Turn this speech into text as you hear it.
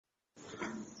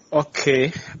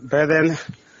Okay, brethren,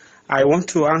 I want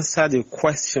to answer the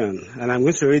question, and I'm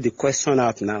going to read the question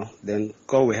out now, then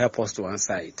God will help us to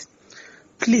answer it.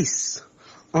 Please,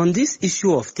 on this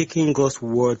issue of taking God's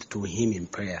word to Him in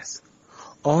prayers,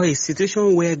 or a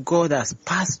situation where God has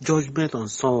passed judgment on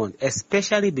someone,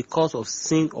 especially because of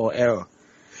sin or error,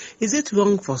 is it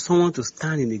wrong for someone to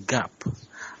stand in the gap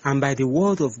and by the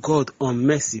word of God on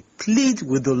mercy, plead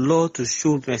with the Lord to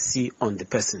show mercy on the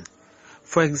person?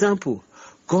 For example,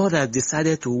 God has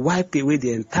decided to wipe away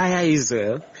the entire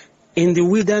Israel in the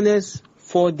wilderness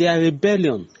for their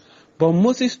rebellion. But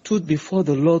Moses stood before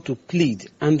the Lord to plead,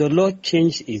 and the Lord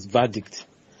changed his verdict.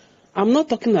 I'm not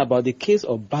talking about the case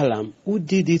of Balaam, who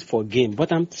did it for gain,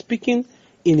 but I'm speaking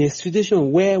in a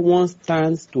situation where one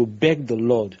stands to beg the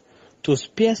Lord to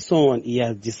spare someone he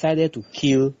has decided to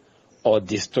kill or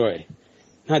destroy.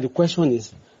 Now the question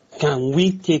is, can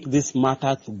we take this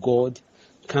matter to God?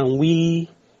 Can we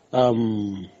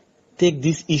take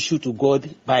this issue to God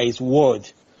by His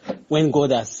word when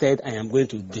God has said, I am going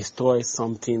to destroy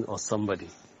something or somebody?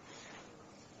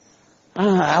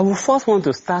 I will first want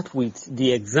to start with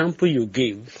the example you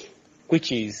gave,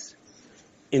 which is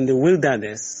in the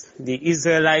wilderness, the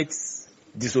Israelites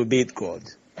disobeyed God.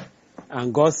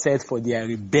 And God said for their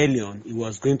rebellion, He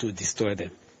was going to destroy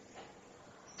them.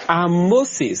 And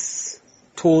Moses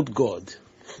told God,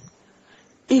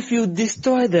 if you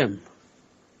destroy them,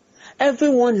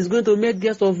 everyone is going to make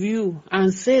guess of you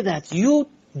and say that you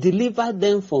delivered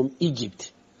them from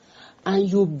Egypt and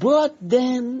you brought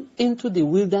them into the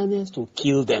wilderness to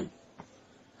kill them.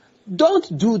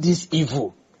 Don't do this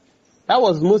evil. That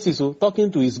was Moses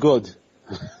talking to his God.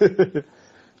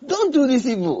 Don't do this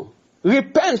evil.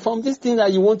 Repent from this thing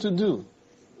that you want to do.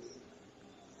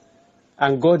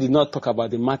 And God did not talk about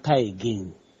the matter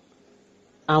again.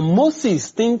 And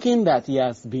Moses, thinking that he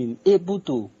has been able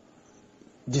to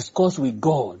discuss with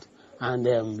God and,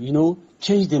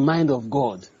 change the mind of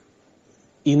God,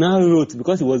 he now wrote,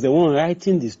 because he was the one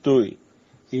writing the story,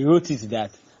 he wrote it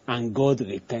that, and God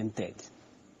repented.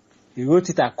 He wrote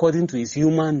it according to his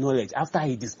human knowledge after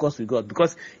he discussed with God,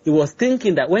 because he was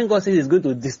thinking that when God says he's going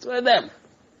to destroy them,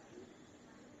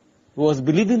 he was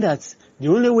believing that the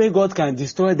only way God can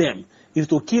destroy them is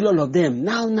to kill all of them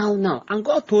now. And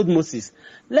God told Moses,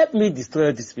 let me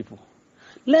destroy these people.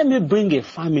 Let me bring a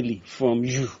family from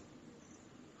you.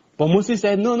 But Moses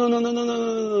said, no.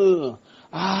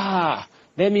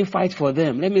 Let me fight for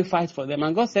them.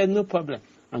 And God said, no problem.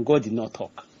 And God did not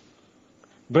talk.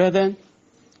 Brethren,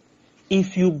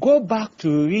 if you go back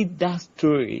to read that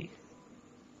story,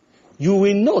 you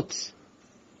will note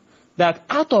that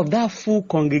out of that full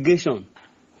congregation,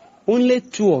 only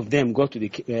 2 of them got to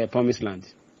the promised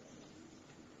land.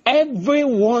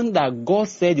 Everyone that God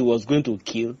said He was going to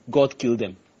kill, God killed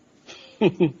them.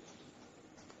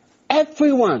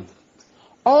 Everyone.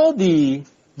 All the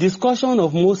discussion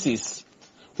of Moses,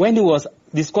 when he was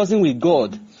discussing with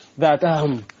God, that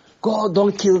God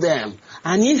don't kill them.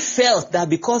 And he felt that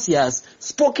because he has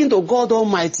spoken to God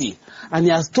Almighty, and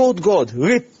he has told God,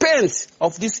 repent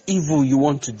of this evil you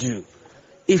want to do.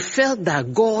 He felt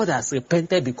that God has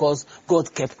repented because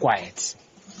God kept quiet.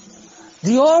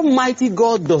 The Almighty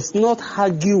God does not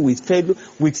argue with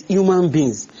human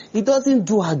beings. He doesn't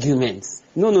do arguments.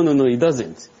 No, He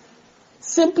doesn't.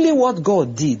 Simply what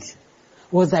God did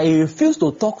was that He refused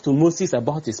to talk to Moses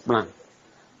about His plan.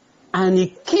 And He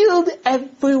killed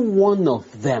every one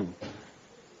of them.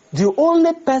 The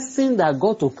only person that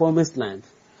got to promised land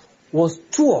was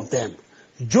 2 of them,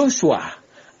 Joshua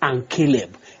and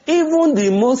Caleb. Even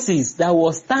the Moses that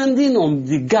was standing on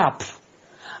the gap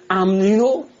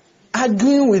and,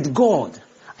 arguing with God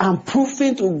and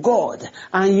proving to God,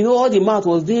 and all the mouth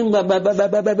was doing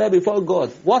before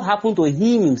God. What happened to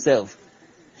him himself?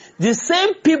 The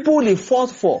same people he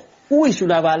fought for, who he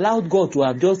should have allowed God to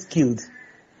have just killed,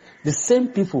 the same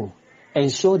people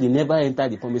ensured he never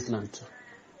entered the promised land too.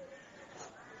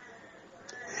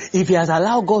 If he has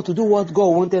allowed God to do what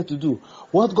God wanted to do,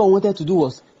 what God wanted to do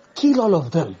was kill all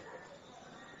of them.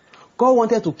 God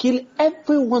wanted to kill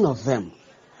every one of them.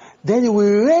 Then He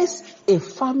will raise a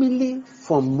family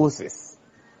from Moses.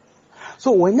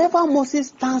 So whenever Moses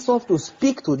stands up to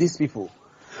speak to these people,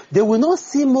 they will not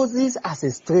see Moses as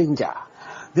a stranger.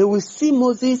 They will see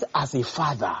Moses as a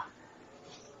father.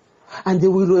 And they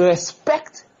will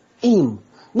respect him,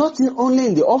 not only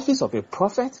in the office of a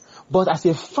prophet, but as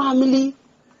a family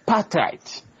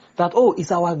patriarch. That,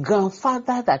 it's our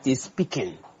grandfather that is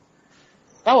speaking.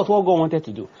 That was what God wanted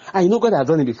to do. And God has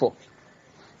done it before.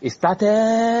 It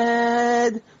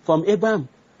started from Adam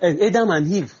and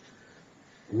Eve.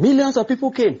 Millions of people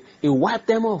came. He wiped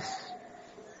them off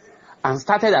and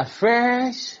started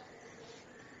afresh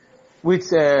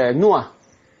with Noah.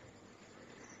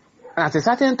 And at a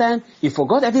certain time, he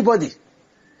forgot everybody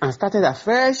and started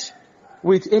afresh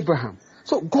with Abraham.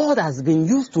 So God has been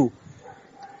used to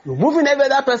removing every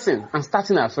other person and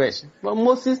starting afresh. But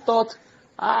Moses thought,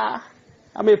 I'm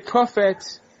a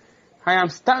prophet. I am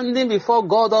standing before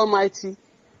God Almighty.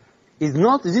 Is it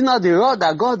not the rod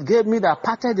that God gave me that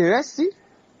parted the Red Sea?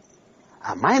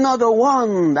 Am I not the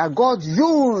one that God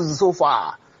used so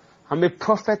far? I'm a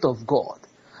prophet of God.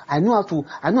 I know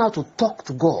how to talk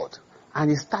to God. And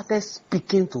he started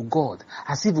speaking to God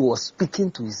as if he was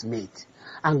speaking to his mate.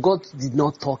 And God did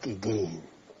not talk again.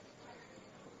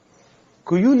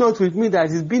 Could you note with me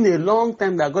that it's been a long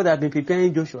time that God has been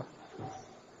preparing Joshua?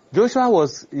 Joshua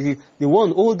was the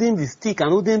one holding the stick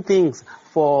and holding things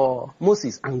for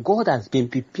Moses. And God has been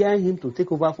preparing him to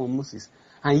take over from Moses.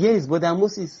 And here is brother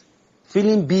Moses,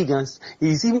 feeling big, and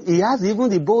he has even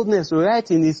the boldness to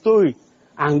write in his story.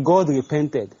 And God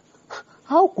repented.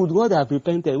 How could God have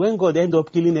repented when God ended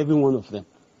up killing every one of them?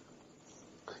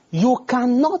 You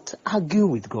cannot argue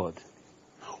with God.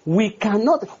 We've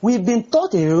been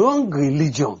taught a wrong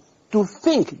religion to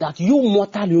think that you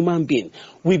mortal human being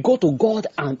will go to God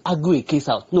and argue a case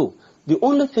out. No. The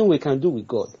only thing we can do with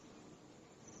God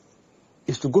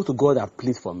is to go to God and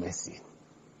plead for mercy.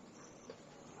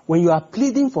 When you are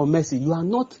pleading for mercy, you are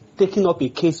not taking up a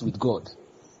case with God.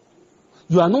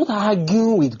 You are not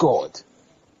arguing with God.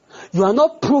 You are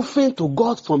not proving to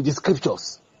God from the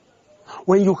scriptures.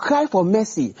 When you cry for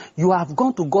mercy, you have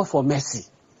gone to God for mercy.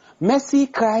 Mercy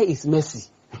cry is mercy.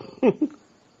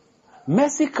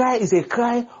 Mercy cry is a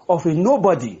cry of a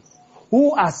nobody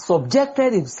who has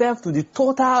subjected himself to the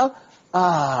total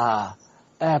power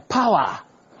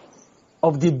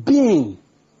of the being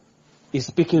he's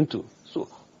speaking to. So,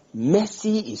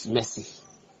 mercy is mercy.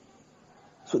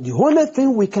 So the only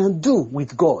thing we can do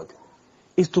with God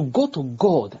is to go to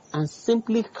God and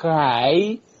simply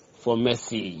cry for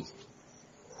mercy.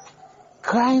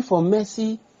 Crying for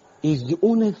mercy is the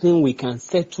only thing we can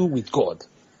settle with God.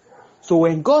 So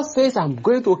when God says, I'm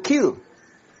going to kill,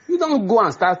 you don't go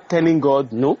and start telling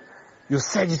God, no. You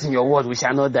said it in your word, we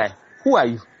shall not die. Who are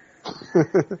you?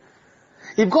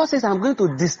 If God says, I'm going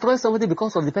to destroy somebody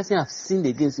because of the person I've sinned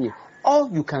against me,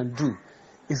 all you can do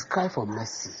is cry for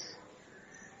mercy.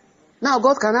 Now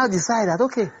God can now decide that,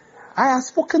 okay, I have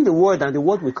spoken the word and the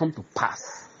word will come to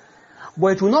pass. But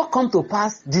it will not come to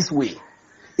pass this way.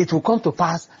 It will come to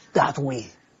pass that way.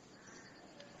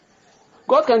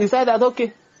 God can decide that,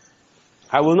 okay,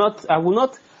 I will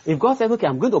not, if God says, okay,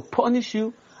 I'm going to punish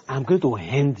you, I'm going to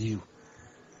end you.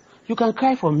 You can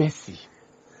cry for mercy.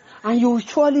 And you will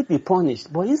surely be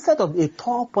punished. But instead of a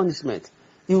tall punishment,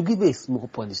 He will give you a small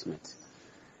punishment.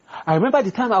 I remember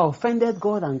the time I offended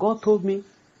God and God told me,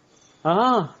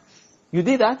 you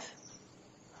did that?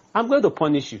 I'm going to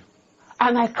punish you.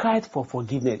 And I cried for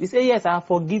forgiveness. He said, yes, I have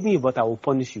forgiven you, but I will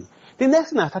punish you. The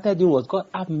next thing I started doing was, God,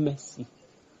 have mercy.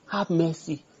 Have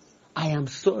mercy. I am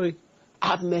sorry.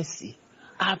 Have mercy.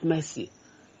 Have mercy.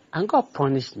 And God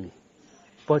punished me.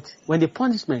 But when the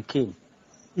punishment came,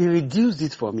 He reduced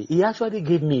it for me. He actually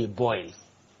gave me a boil.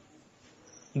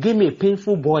 He gave me a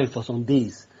painful boil for some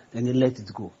days. Then He let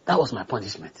it go. That was my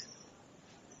punishment.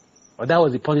 Or that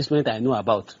was the punishment I know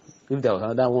about. If there was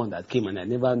another one that came and I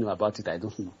never knew about it, I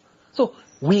don't know. So,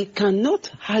 we cannot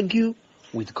argue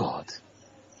with God.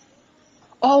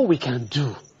 All we can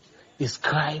do is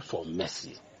cry for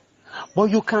mercy. But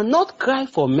you cannot cry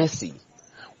for mercy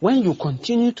when you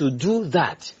continue to do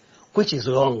that which is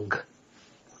wrong.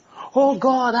 Oh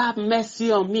God, have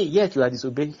mercy on me, yet you are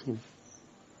disobeying Him.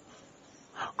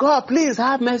 God, please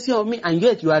have mercy on me, and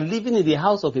yet you are living in the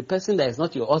house of a person that is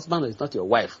not your husband or is not your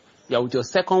wife. You are with your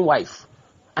second wife,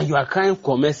 and you are crying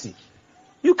for mercy.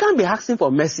 You can't be asking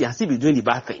for mercy and still be doing the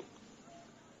bad thing.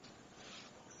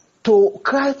 To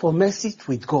cry for mercy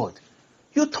with God,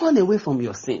 you turn away from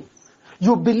your sin.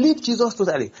 You believe Jesus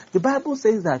totally. The Bible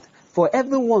says that for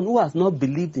everyone who has not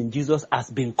believed in Jesus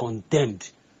has been condemned.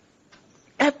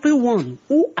 Everyone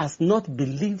who has not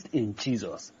believed in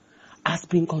Jesus has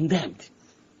been condemned.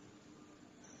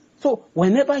 So,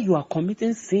 whenever you are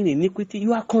committing sin, iniquity,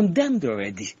 you are condemned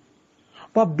already.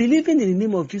 But believing in the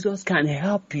name of Jesus can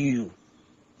help you.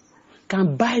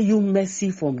 Can buy you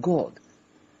mercy from God.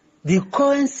 The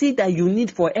currency that you need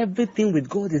for everything with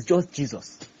God is just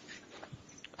Jesus.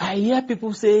 I hear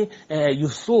people say, you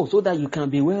sow so that you can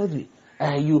be wealthy.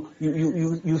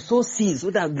 You sow seeds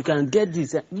so that you can get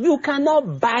this. You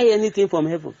cannot buy anything from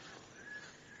heaven.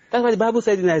 That's what the Bible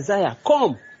said in Isaiah.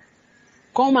 Come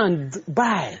and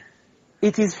buy.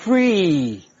 It is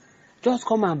free. Just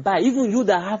come and buy. Even you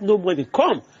that have no money,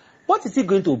 come. What is He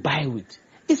going to buy with?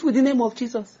 It's with the name of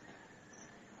Jesus.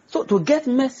 So to get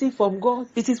mercy from God,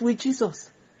 it is with Jesus.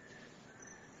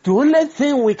 The only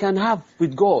thing we can have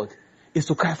with God is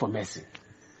to cry for mercy.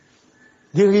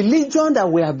 The religion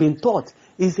that we have been taught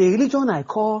is a religion I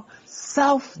call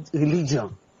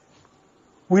self-religion.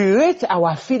 We rate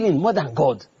our feeling more than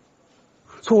God.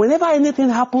 So whenever anything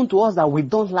happens to us that we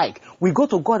don't like, we go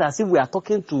to God as if we are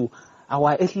talking to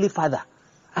our earthly father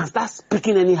and start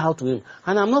speaking anyhow to him.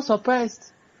 And I'm not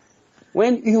surprised.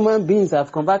 When human beings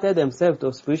have converted themselves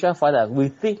to spiritual fathers, we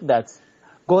think that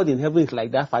God in heaven is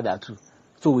like that father too.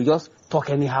 So we just talk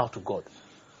anyhow to God.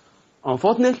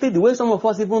 Unfortunately, the way some of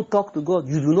us even talk to God,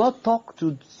 you do not talk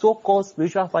to so-called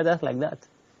spiritual fathers like that.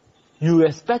 You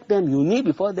respect them, you kneel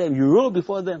before them, you roll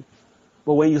before them.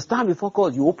 But when you stand before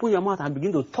God, you open your mouth and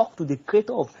begin to talk to the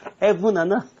creator of heaven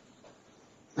and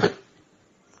earth.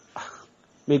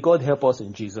 May God help us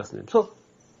in Jesus' name. So,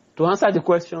 to answer the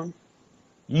question,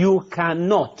 you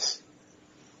cannot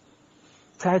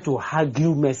try to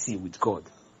argue mercy with God.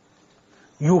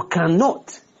 You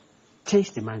cannot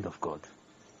change the mind of God.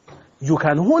 You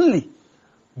can only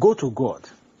go to God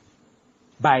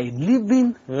by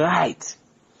living right,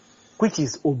 which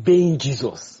is obeying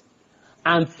Jesus.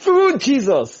 And through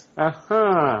Jesus,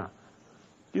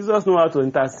 Jesus knew how to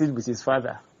intercede with his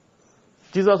Father.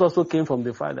 Jesus also came from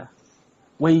the Father.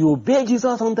 When you obey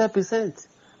Jesus 100%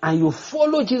 and you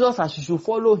follow Jesus as you should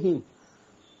follow him,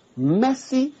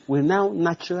 mercy will now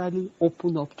naturally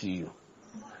open up to you.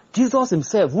 Jesus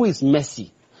himself, who is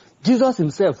mercy, Jesus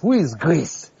himself, who is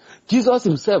grace, Jesus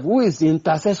himself, who is the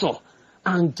intercessor,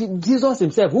 and Jesus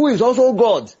himself, who is also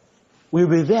God, will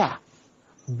be there.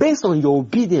 Based on your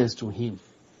obedience to him,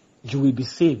 you will be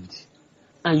saved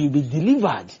and you'll be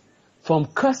delivered from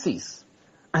curses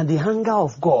and the anger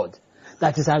of God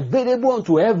that is available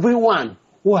unto everyone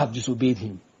who have disobeyed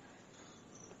him.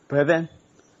 Brethren,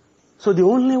 so the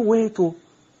only way to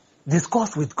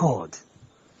discuss with God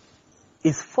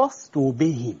is first to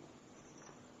obey him,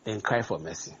 then cry for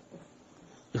mercy.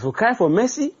 If you cry for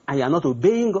mercy and you are not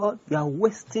obeying God, you are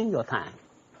wasting your time.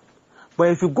 But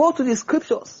if you go to the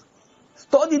scriptures,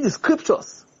 study the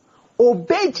scriptures,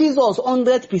 obey Jesus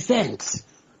 100%.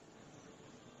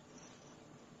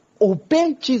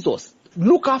 Obey Jesus.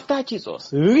 Look after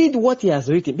Jesus. Read what he has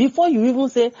written. Before you even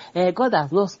say, God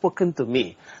has not spoken to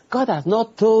me. God has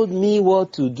not told me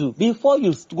what to do. Before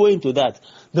you go into that,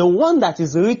 the one that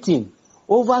is written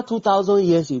over 2,000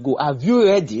 years ago, have you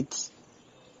read it?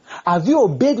 Have you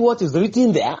obeyed what is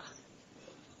written there?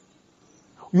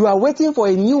 You are waiting for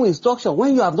a new instruction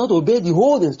when you have not obeyed the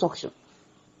old instruction.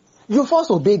 You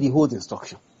first obey the old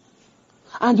instruction.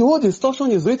 And the old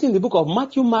instruction is written in the book of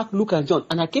Matthew, Mark, Luke, and John.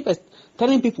 And I keep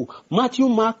telling people, Matthew,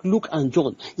 Mark, Luke, and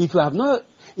John. If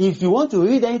you want to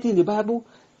read anything in the Bible,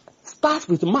 start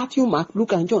with Matthew, Mark,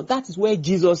 Luke, and John. That is where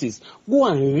Jesus is. Go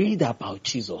and read about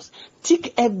Jesus.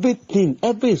 Take everything,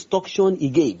 every instruction he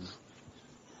gave.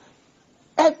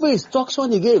 Every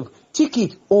instruction he gave, take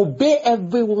it, obey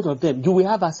every one of them. You will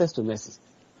have access to mercy.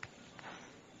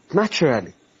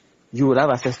 Naturally, you will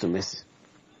have access to mercy.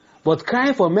 But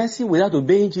crying for mercy without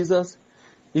obeying Jesus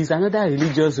is another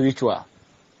religious ritual.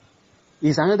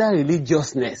 It's another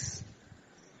religiousness.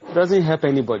 It doesn't help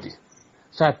anybody.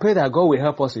 So I pray that God will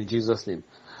help us in Jesus' name.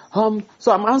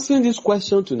 So I'm answering this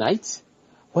question tonight,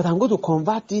 but I'm going to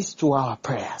convert this to our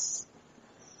prayers.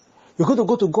 You're going to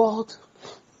go to God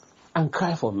and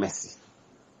cry for mercy.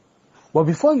 But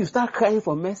before you start crying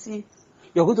for mercy,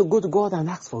 you're going to go to God and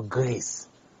ask for grace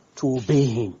to obey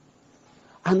him.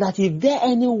 And that if there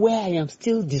anywhere I am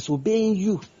still disobeying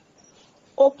you,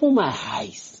 open my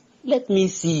eyes. Let me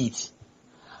see it.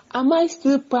 Am I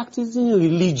still practicing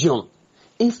religion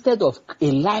instead of a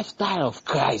lifestyle of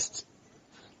Christ?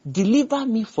 Deliver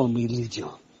me from religion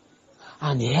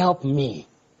and help me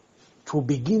to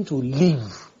begin to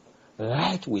live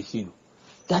right with you.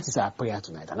 That is our prayer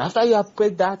tonight. And after you have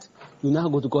prayed that, you now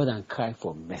go to God and cry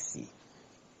for mercy.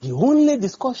 The only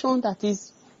discussion that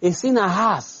is a sinner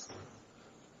has,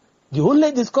 the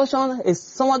only discussion is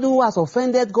someone who has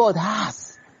offended God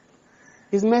has,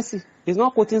 is mercy. It's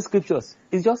not quoting scriptures.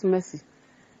 It's just mercy.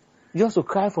 Just to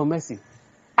cry for mercy.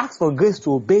 Ask for grace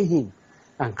to obey him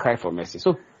and cry for mercy.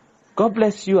 So, God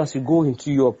bless you as you go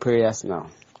into your prayers now.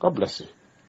 God bless you.